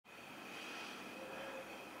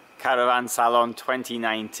Caravan Salon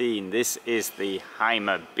 2019. This is the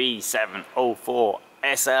Hymer B704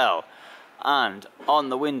 SL, and on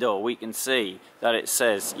the window we can see that it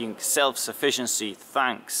says self-sufficiency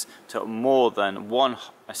thanks to more than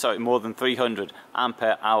 300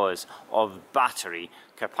 ampere hours of battery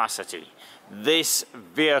capacity. This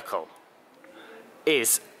vehicle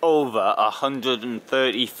is over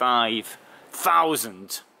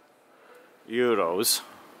 135,000 euros.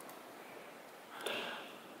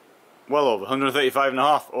 Well over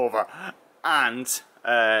 135.5 over, and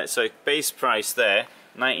so base price there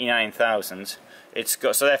 99,000. It's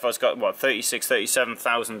got, so therefore it's got what,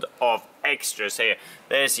 37,000 of extras here.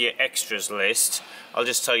 There's your extras list. I'll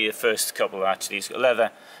just tell you the first couple actually. It's got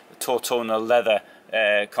leather, Tortona leather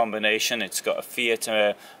combination. It's got a Fiat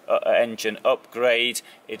engine upgrade.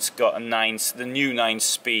 It's got the new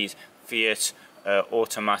 9-speed Fiat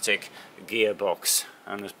automatic gearbox,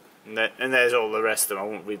 and there's all the rest of them. I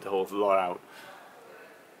won't read the whole lot out.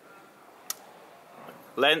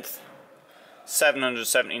 Length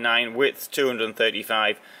 779, width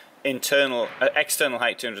 235, external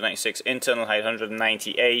height 296, internal height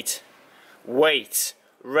 198, weight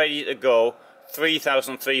ready to go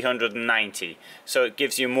 3,390. So it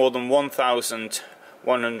gives you more than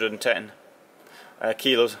 1,110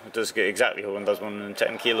 kilos. It does get exactly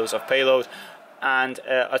 1,110 kilos of payload, and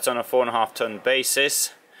it's on a 4.5 ton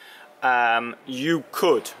basis. You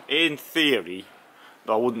could, in theory,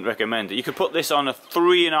 but I wouldn't recommend it, you could put this on a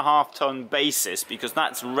 3.5 ton basis, because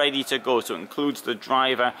that's ready to go. So it includes the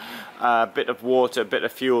driver, a bit of water, a bit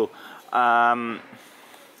of fuel. But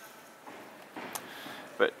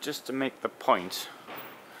just to make the point,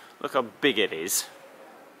 look how big it is.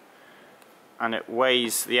 And it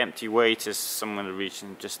weighs, the empty weight is somewhere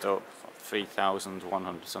reaching just up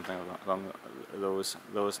 3,100, something along those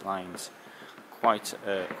lines. Quite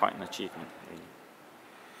an achievement, really.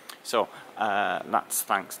 So that's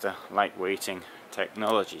thanks to lightweighting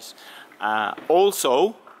technologies.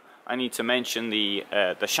 Also, I need to mention the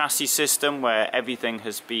chassis system, where everything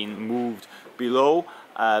has been moved below.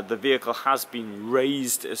 The vehicle has been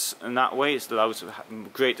raised in that way. It allows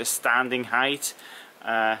greater standing height.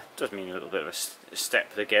 Does mean a little bit of a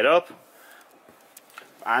step to get up,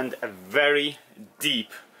 and a very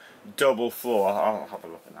deep double floor. I'll have a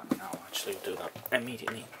look at that now. Actually, do that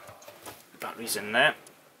immediately. Batteries in there.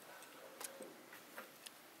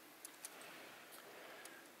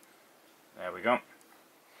 There we go.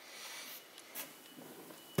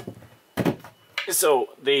 So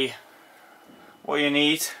what you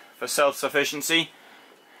need for self-sufficiency: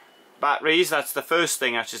 batteries. That's the first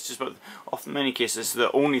thing. Actually, it's just about, often, in many cases, it's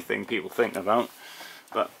the only thing people think about.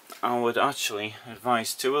 But I would actually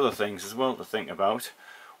advise two other things as well to think about.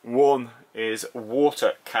 One is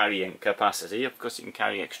water carrying capacity. Of course, you can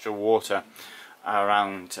carry extra water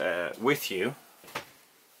around with you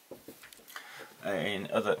in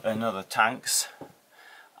other tanks.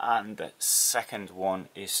 And the second one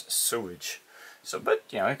is sewage. So, but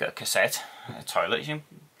you know, you've got a cassette, a toilet. You can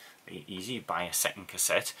be easy, buy a second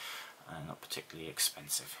cassette, and not particularly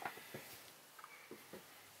expensive.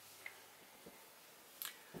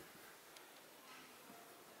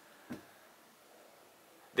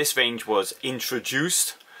 This range was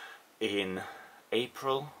introduced in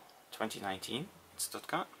April 2019 in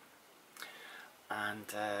Stuttgart,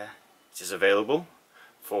 and it is available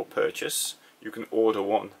for purchase. You can order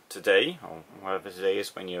one today, or whatever today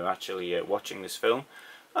is when you're actually watching this film,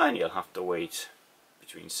 and you'll have to wait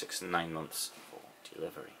between 6 and 9 months for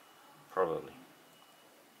delivery, probably.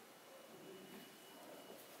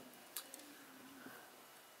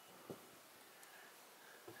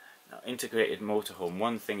 Integrated motorhome.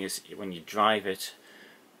 One thing is, when you drive it,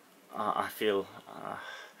 I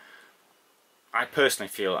personally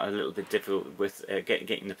feel a little bit difficult with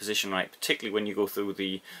getting the position right, particularly when you go through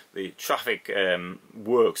the traffic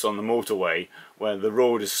works on the motorway, where the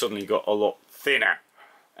road has suddenly got a lot thinner.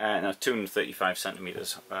 Now 235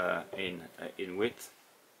 centimeters in width.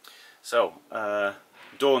 So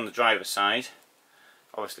door on the driver's side,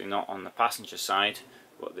 obviously not on the passenger side.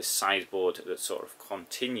 Got this sideboard that sort of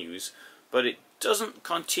continues, but it doesn't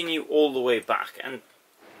continue all the way back. And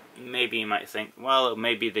maybe you might think, well,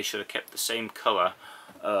 maybe they should have kept the same colour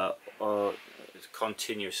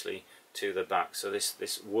continuously to the back. So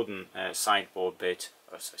this wooden sideboard bit,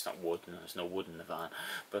 it's not wood, no, there's no wood in the van,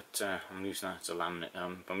 but I'm using that as a laminate.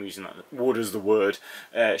 I'm using that, wood as the word,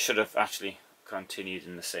 should have actually continued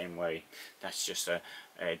in the same way. That's just a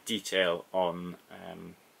detail on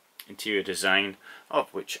interior design,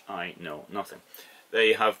 of which I know nothing. There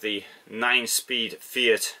you have the 9-speed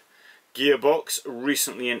Fiat gearbox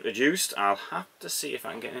recently introduced. I'll have to see if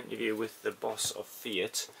I can get an interview with the boss of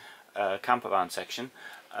Fiat campervan section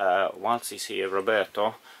whilst he's here,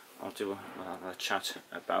 Roberto. We'll have a chat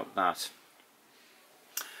about that.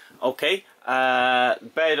 Okay,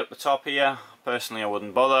 bed up the top here. Personally I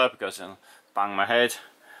wouldn't bother because I'll bang my head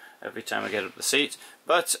every time I get up the seat.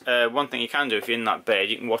 But one thing you can do if you're in that bed,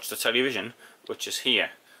 you can watch the television, which is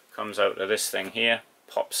here. Comes out of this thing here,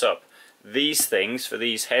 pops up. These things, for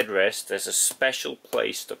these headrests, there's a special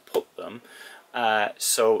place to put them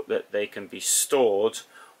so that they can be stored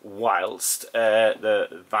whilst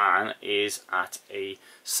the van is at a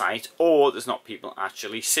site, or there's not people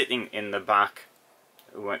actually sitting in the back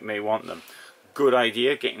who may want them. Good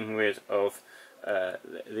idea, getting rid of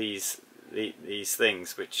these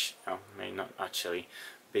things which may not actually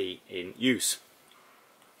be in use.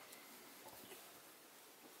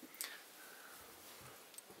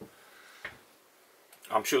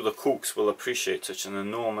 I'm sure the cooks will appreciate such an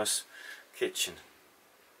enormous kitchen.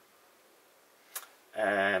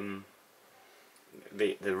 The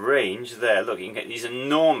range there, look, you can get these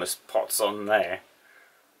enormous pots on there.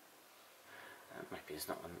 Maybe there's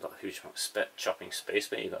not a huge amount of chopping space,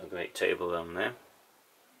 but you've got a great table down there.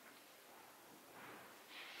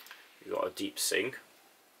 You've got a deep sink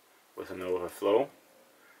with an overflow.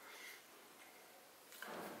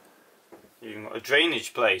 You've even got a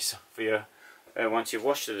drainage place for your once you've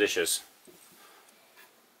washed the dishes.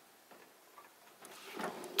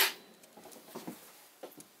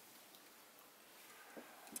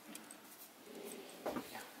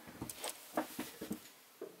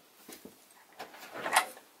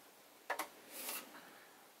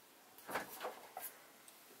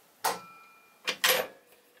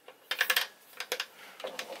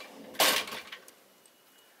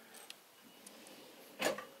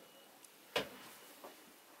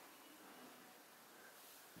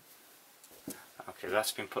 Okay,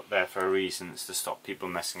 that's been put there for a reason. It's to stop people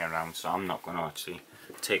messing around, so I'm not going to actually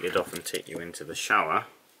take it off and take you into the shower.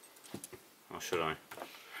 Or should I?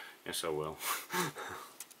 Yes, I will.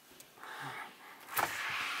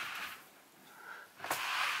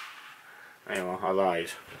 Anyway, I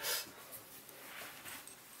lied.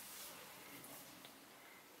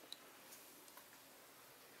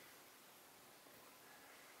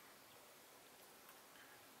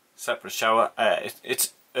 Separate shower.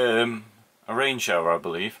 It's a rain shower, I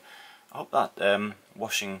believe. I hope that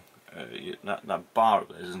washing that bar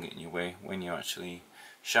isn't getting in your way when you're actually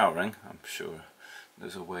showering. I'm sure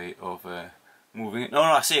there's a way of moving it. No,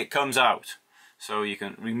 I see it comes out, so you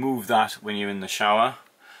can remove that when you're in the shower.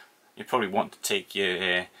 You probably want to take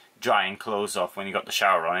your drying clothes off when you got the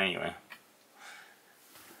shower on anyway.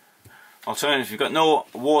 Alternatively, if you've got no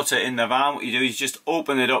water in the van, what you do is just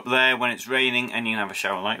open it up there when it's raining and you can have a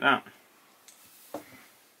shower like that.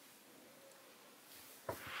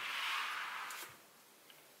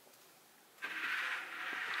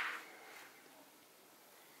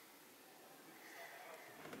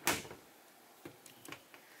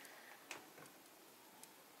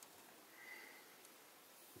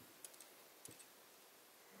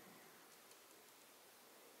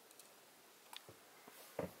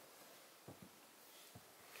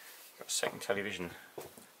 Second television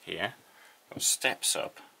here, got steps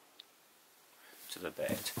up to the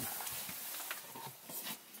bed.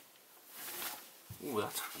 Ooh,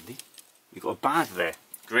 that's handy. You've got a bag there.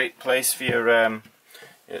 Great place for your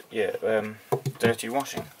dirty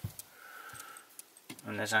washing.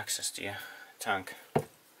 And there's access to your tank,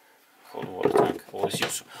 cold water tank.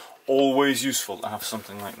 Always useful to have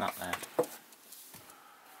something like that there.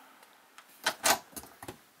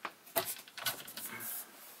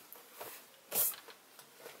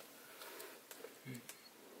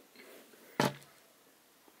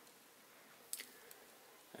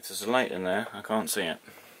 If there's a light in there, I can't see it.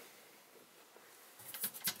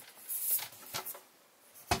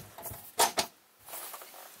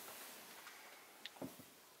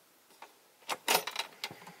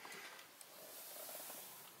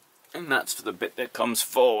 And that's for the bit that comes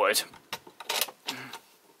forward.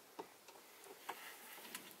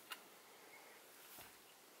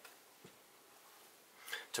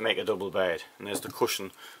 To make a double bed, and there's the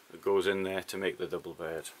cushion that goes in there to make the double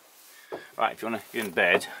bed. Right, if you want to get in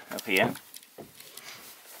bed up here,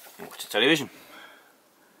 watch the television,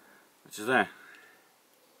 which is there.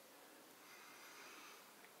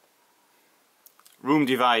 Room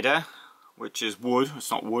divider, which is wood.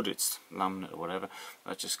 It's not wood, it's laminate or whatever.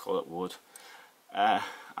 Let's just call it wood.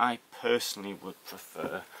 I personally would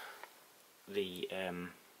prefer the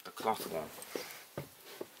cloth one.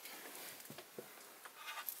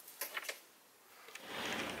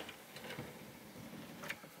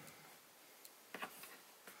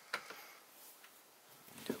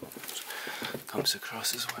 comes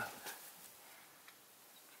across as well.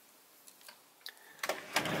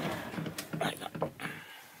 Like that.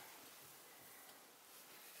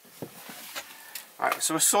 Right,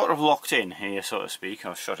 so we're sort of locked in here, so to speak,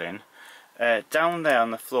 or shut in. Down there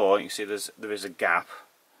on the floor, you can see there is a gap.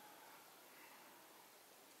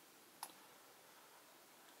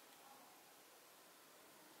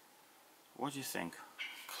 What do you think?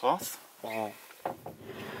 Cloth or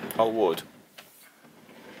wood?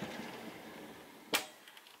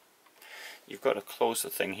 You've got to close the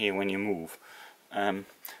thing here when you move.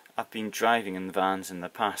 I've been driving in vans in the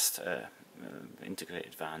past,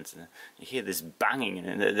 integrated vans, and you hear this banging,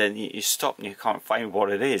 and then you stop and you can't find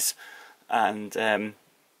what it is. And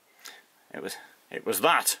it was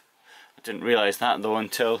that. I didn't realise that though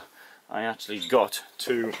until I actually got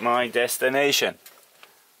to my destination.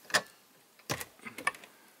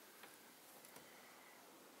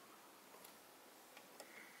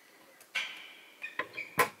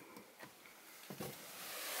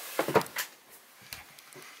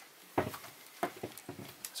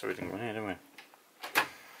 So we didn't go in here, didn't we?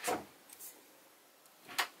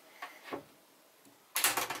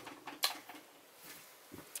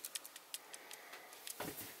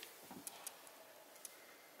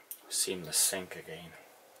 Seamless sink again.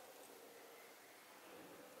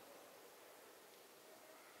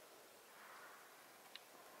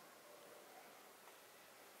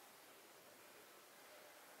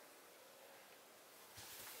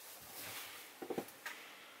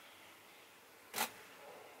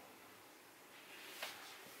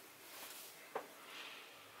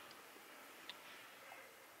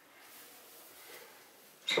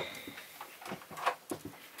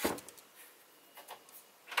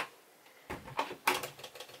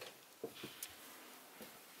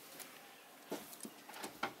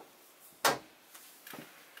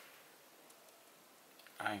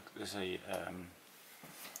 There's a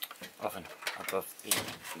oven above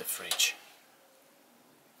the fridge.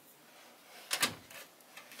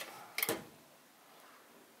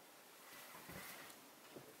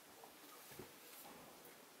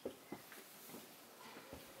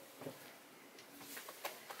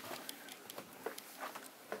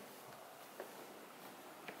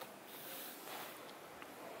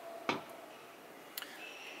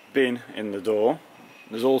 Bin in the door.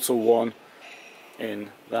 There's also one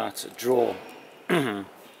in that drawer. Yeah,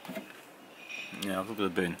 look at the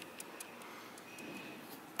bin.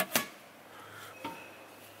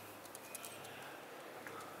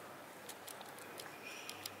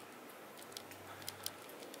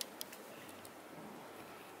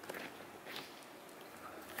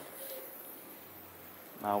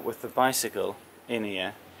 Now with the bicycle in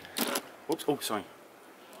here, oops, oh sorry,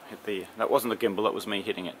 that wasn't the gimbal, that was me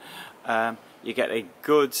hitting it. You get a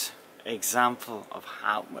good example of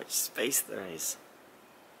how much space there is.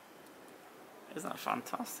 Isn't that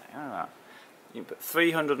fantastic? Look at that. You can put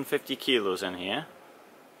 350 kilos in here.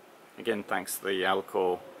 Again, thanks to the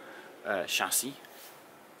Alco chassis.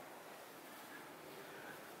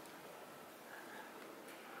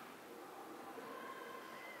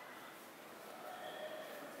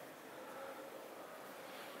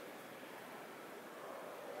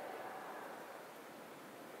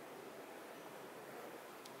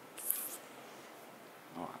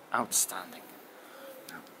 Outstanding.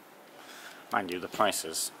 Mind you, the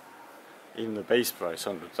prices, even the base price,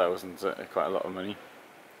 100,000, quite a lot of money.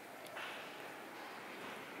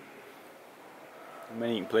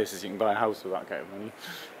 Many places you can buy a house with that kind of money.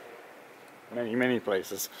 Many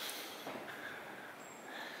places.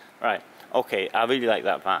 Right, okay, I really like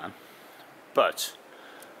that van, but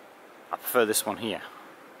I prefer this one here.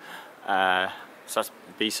 So that's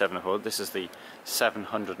B704, this is the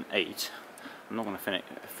 708. I'm not going to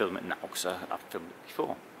film it now because I've filmed it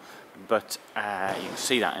before, but you can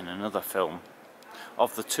see that in another film.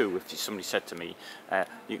 Of the two, if somebody said to me,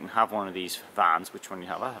 you can have one of these vans, which one you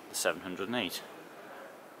have? I have the 708.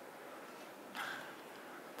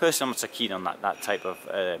 Personally, I'm not so keen on that type of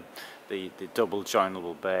the double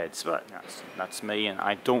joinable beds, but that's me, and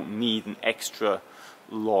I don't need an extra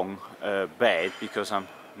long bed because I'm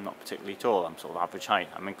not particularly tall. I'm sort of average height.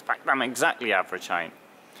 In fact, I'm exactly average height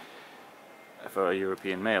for a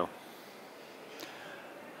European male.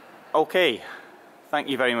 Okay, thank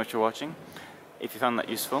you very much for watching. If you found that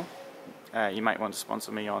useful, you might want to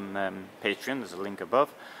sponsor me on Patreon. There's a link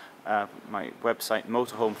above. My website,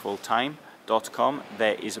 motorhomefulltime.com.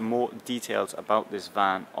 There is more details about this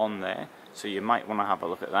van on there, so you might want to have a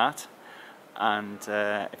look at that. And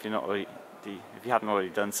if you haven't already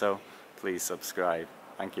done so, please subscribe.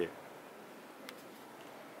 Thank you.